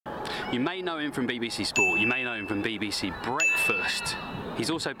You may know him from BBC Sport, you may know him from BBC Breakfast. He's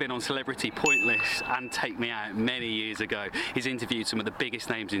also been on Celebrity Pointless and Take Me Out many years ago. He's interviewed some of the biggest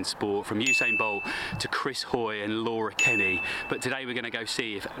names in sport, from Usain Bolt to Chris Hoy and Laura Kenny. But today we're going to go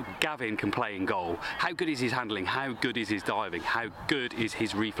see if Gavin can play in goal. How good is his handling? How good is his diving? How good is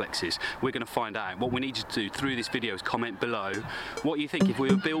his reflexes? We're going to find out. What we need you to do through this video is comment below what you think if we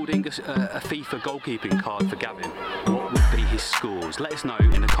were building a FIFA goalkeeping card for Gavin. What would be his scores? Let us know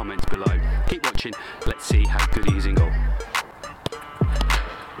in the comments below. Keep watching. Let's see how good he is in goal.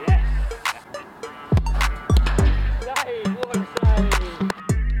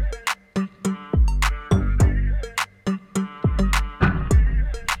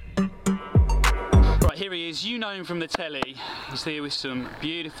 You know him from the telly. He's here with some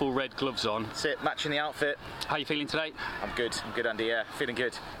beautiful red gloves on. That's it, matching the outfit. How are you feeling today? I'm good Andy, yeah, feeling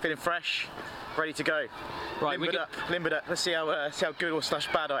good. Feeling fresh, ready to go. Right, limbered up. Let's see how good or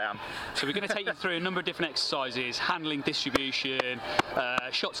 / bad I am. So we're going to take you through a number of different exercises: handling, distribution,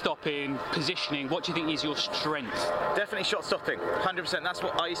 shot stopping, positioning. What do you think is your strength? Definitely shot stopping, 100%. That's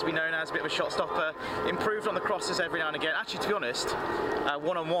what I used to be known as, a bit of a shot stopper. Improved on the crosses every now and again. Actually, to be honest,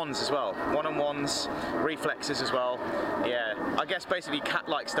 one-on-ones as well. One-on-ones, reflexes as well. Yeah, I guess basically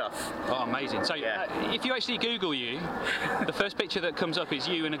cat-like stuff. Oh, amazing. So yeah. If you actually Google you, the first picture that comes up is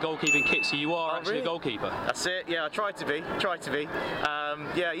you in a goalkeeping kit, so you are actually a goalkeeper. That's it, yeah, I tried to be.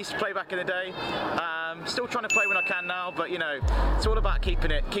 Yeah, I used to play back in the day. Still trying to play when I can now, but you know, it's all about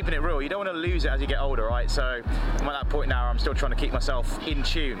keeping it real. You don't want to lose it as you get older, right? So I'm at that point now where I'm still trying to keep myself in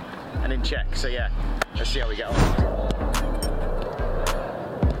tune and in check. So yeah, let's see how we get on.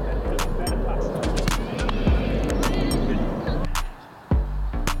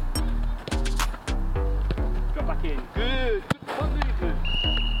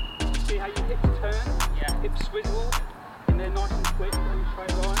 Hips swivel, and they're nice and quick, and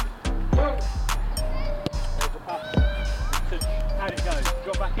straight line. There's the pass. Touch. How'd it go?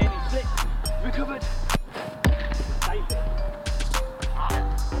 Drop back in, he slipped, recovered. Save it.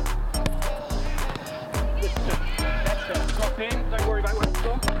 Good touch. Better. Drop in, don't worry about where it's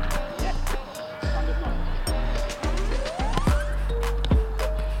gone. Yes. Standard knock.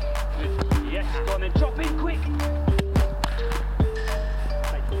 Good. Yes, go on then, drop in quick.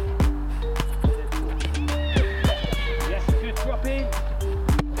 Drop in.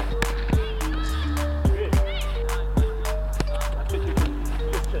 Good. That's good.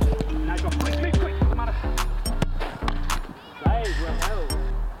 Now drop quick, quick. Doesn't matter. Play well.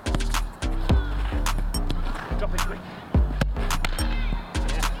 Drop it quick.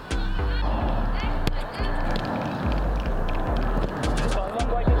 Yeah. It's got a long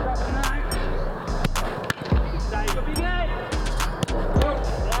way to travel now. Stay. Drop it again.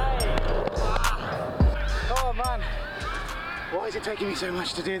 Oh man. Why is it taking me so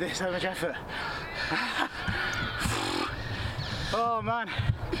much to do this, so much effort? Oh man.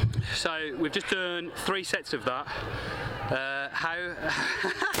 So we've just done 3 sets of that. How?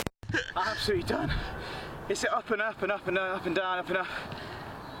 Absolutely done. It's up and up and up and up and down, up and up.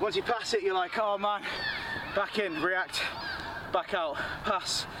 Once you pass it, you're like, oh man, back in, react, back out,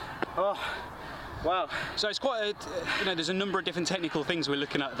 pass. Oh. Wow. So it's quite a, you know, there's a number of different technical things we're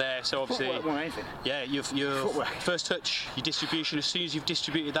looking at there. So obviously, footwork more than anything. Yeah, your first touch, your distribution. As soon as you've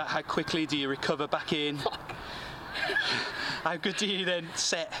distributed that, how quickly do you recover back in? How good do you then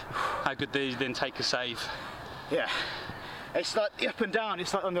set? How good do you then take a save? Yeah, it's like the up and down.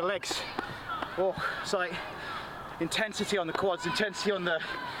 It's like on the legs. Oh, it's like intensity on the quads, intensity on the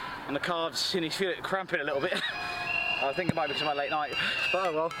calves. And you feel it cramping a little bit. I think it might be to my late night. But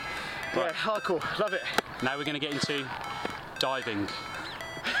oh well. Right. Yeah, hardcore, love it. Now we're going to get into diving.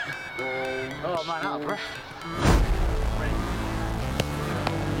 Oh man, out of breath. Ready?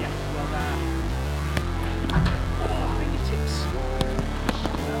 Yes, well done. Oh, fingertips.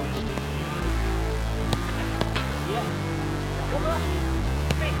 Yeah. Come on.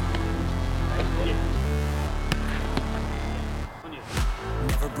 On you.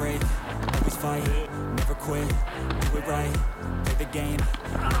 Never break, always fight, never quit, do it right, play the game,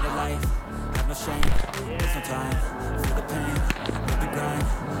 live your life, have no shame, there's no time, feel the pain, live the grind,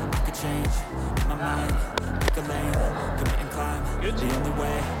 I could change, in my mind, pick a lane, commit and climb, the only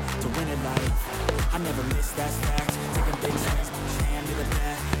way to win in life, I never miss, that's fact, taking big swings, push hand to the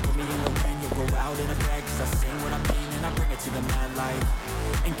bat, put me in the ring, you'll go out in a bag, cause I sing what I mean and I bring it to the mad light.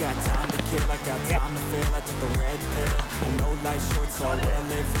 Ain't got time to kill, I got time to feel. I took the red pill. I know life's short, so I will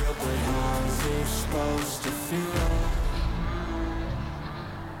live real. But how's it supposed to feel?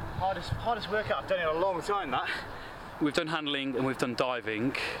 Hardest workout I've done in a long time, that. we've done handling and we've done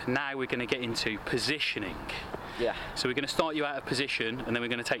diving. Now we're going to get into positioning. Yeah. So we're going to start you out of position, and then we're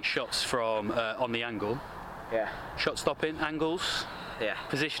going to take shots from on the angle. Yeah. Shot stopping, angles, Yeah.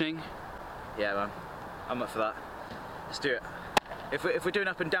 positioning. Yeah, man. I'm up for that. Let's do it. If we're doing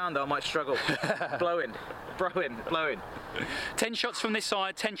up and down though, I might struggle. Blowing. 10 shots from this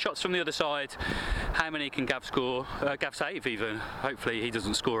side, 10 shots from the other side. How many can Gav score? Gav save even. Hopefully he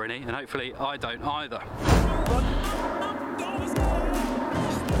doesn't score any, and hopefully I don't either.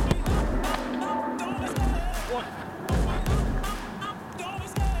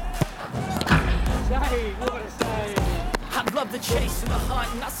 I love the chase and the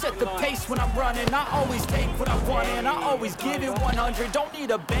hunt, and I set the pace when I'm running. I always take what I want and I always give it 100. Don't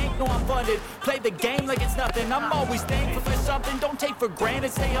need a bank, no I'm funded. Play the game like it's nothing. I'm always thankful for something. Don't take for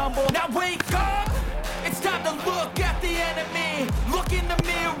granted, stay humble. Now wake up! It's time to look at the enemy. Look in the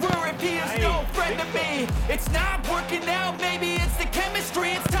mirror if he is no friend to me. It's not working out, maybe it's the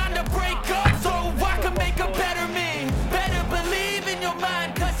chemistry. It's time to break up so I can make a better me. Better believe in your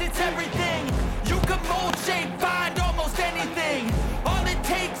mind, cause it's everything. You can mold, shape, find almost anything. All it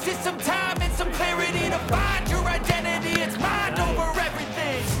takes is some time and some clarity to find your identity. It's mind over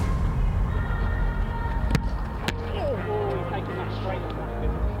everything.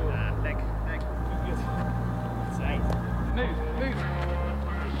 Move.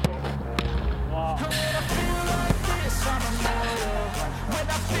 When I feel like this, I'm immortal. When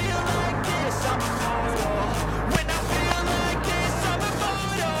I feel like this, I'm immortal. When I feel like this, I'm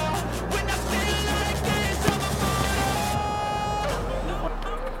immortal. When I feel like this, I'm immortal.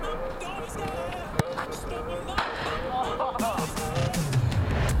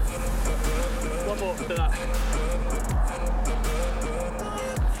 One more for that.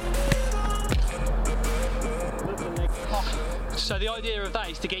 So the idea of that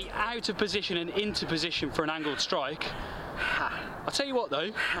is to get out of position and into position for an angled strike. I'll tell you what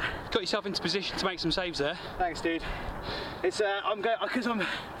though, got yourself into position to make some saves there. Thanks, dude. It's I'm going because when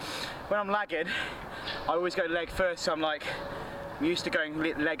I'm lagging, I always go leg first. So I'm used to going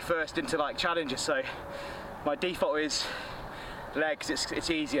leg first into like challenges. So my default is legs. It's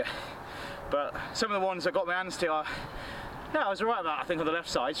easier. But some of the ones I got my hands to are. No, I was alright about. I think on the left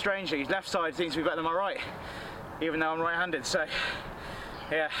side. Strangely, left side seems to be better than my right, even though I'm right-handed. So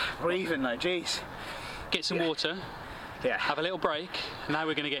yeah, we're even though. Jeez. Get some water. Yeah. Have a little break. And now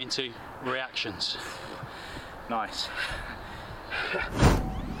we're going to get into reactions. Nice.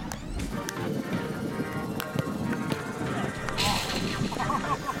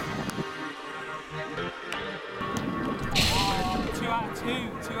 Two out of two.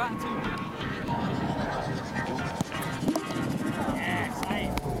 Yeah,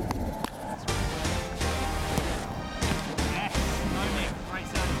 safe. Yes, no Nick, great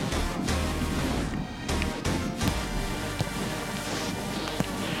save.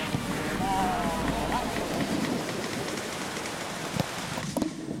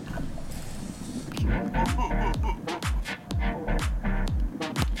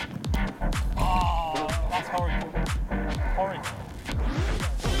 Oh, that's horrible. Horrible.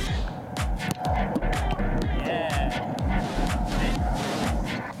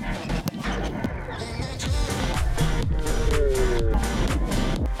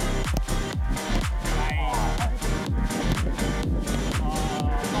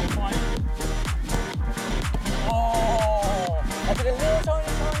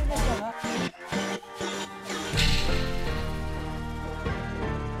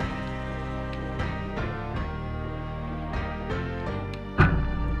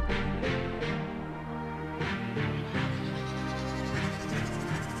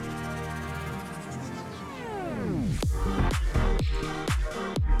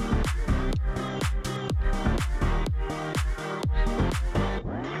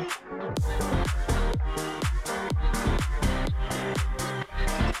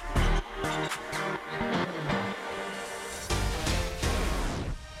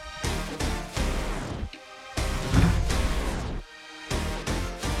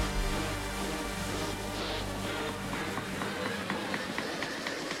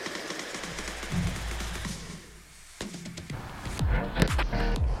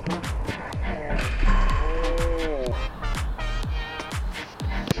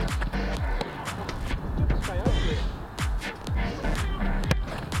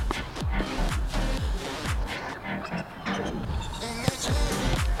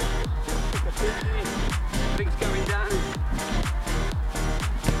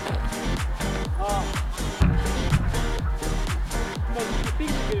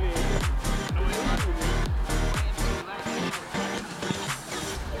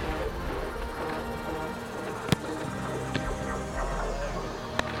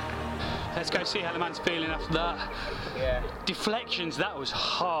 see how the man's feeling after that. Yeah. Deflections, that was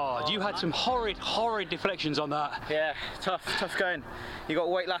hard. You had some horrid deflections on that. Yeah, tough going. You got to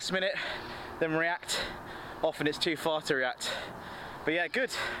wait last minute, then react. Often it's too far to react. But yeah,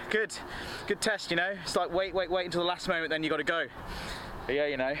 good test, you know. It's like wait until the last moment, then you got to go. But yeah,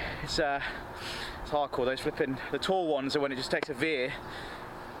 you know, it's hardcore. Those flipping, the tall ones are when it just takes a veer,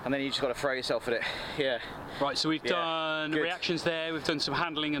 and then you just got to throw yourself at it. Yeah. Right, so we've done reactions there, we've done some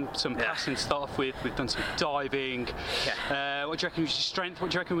handling and some passing to start off with, we've done some diving. Yeah. What do you reckon was your strength?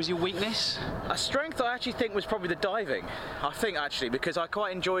 What do you reckon was your weakness? A strength I actually think was probably the diving. I think actually, because I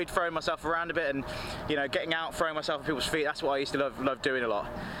quite enjoyed throwing myself around a bit and, you know, getting out, throwing myself at people's feet. That's what I used to love doing a lot.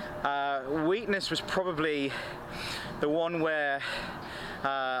 Weakness was probably the one where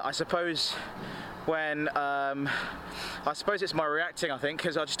I suppose when I suppose it's my reacting, I think,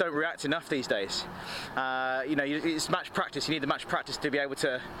 because I just don't react enough these days. You know, it's match practice. You need the match practice to be able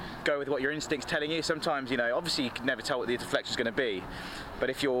to go with what your instinct's telling you. Sometimes, you know, obviously you can never tell what the deflection's going to be, but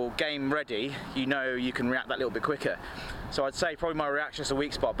if you're game ready, you know you can react that little bit quicker. So I'd say probably my reaction's a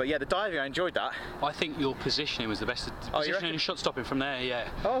weak spot. But yeah, the diving, I enjoyed that. I think your positioning was the best. Positioning and shot stopping from there, yeah.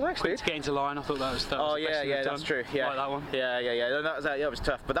 Oh, thanks, dude. To get into line, I thought that was the best that's true. Yeah, like that one. Yeah. That was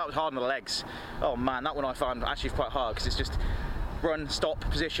tough, but that was hard on the legs. Oh man, that one I found actually quite hard because it's just run, stop,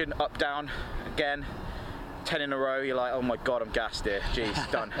 position, up, down, again, 10 in a row. You're like, oh my god, I'm gassed here.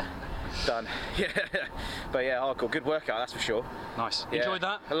 Jeez, done. Yeah, but yeah, hardcore. Good workout, that's for sure. Nice. Yeah. Enjoyed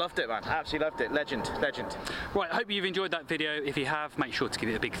that? I loved it, man. Absolutely loved it. Legend. Right, I hope you've enjoyed that video. If you have, make sure to give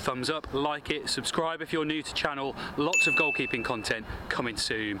it a big thumbs up, like it, subscribe if you're new to the channel. Lots of goalkeeping content coming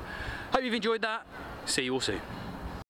soon. Hope you've enjoyed that. See you all soon.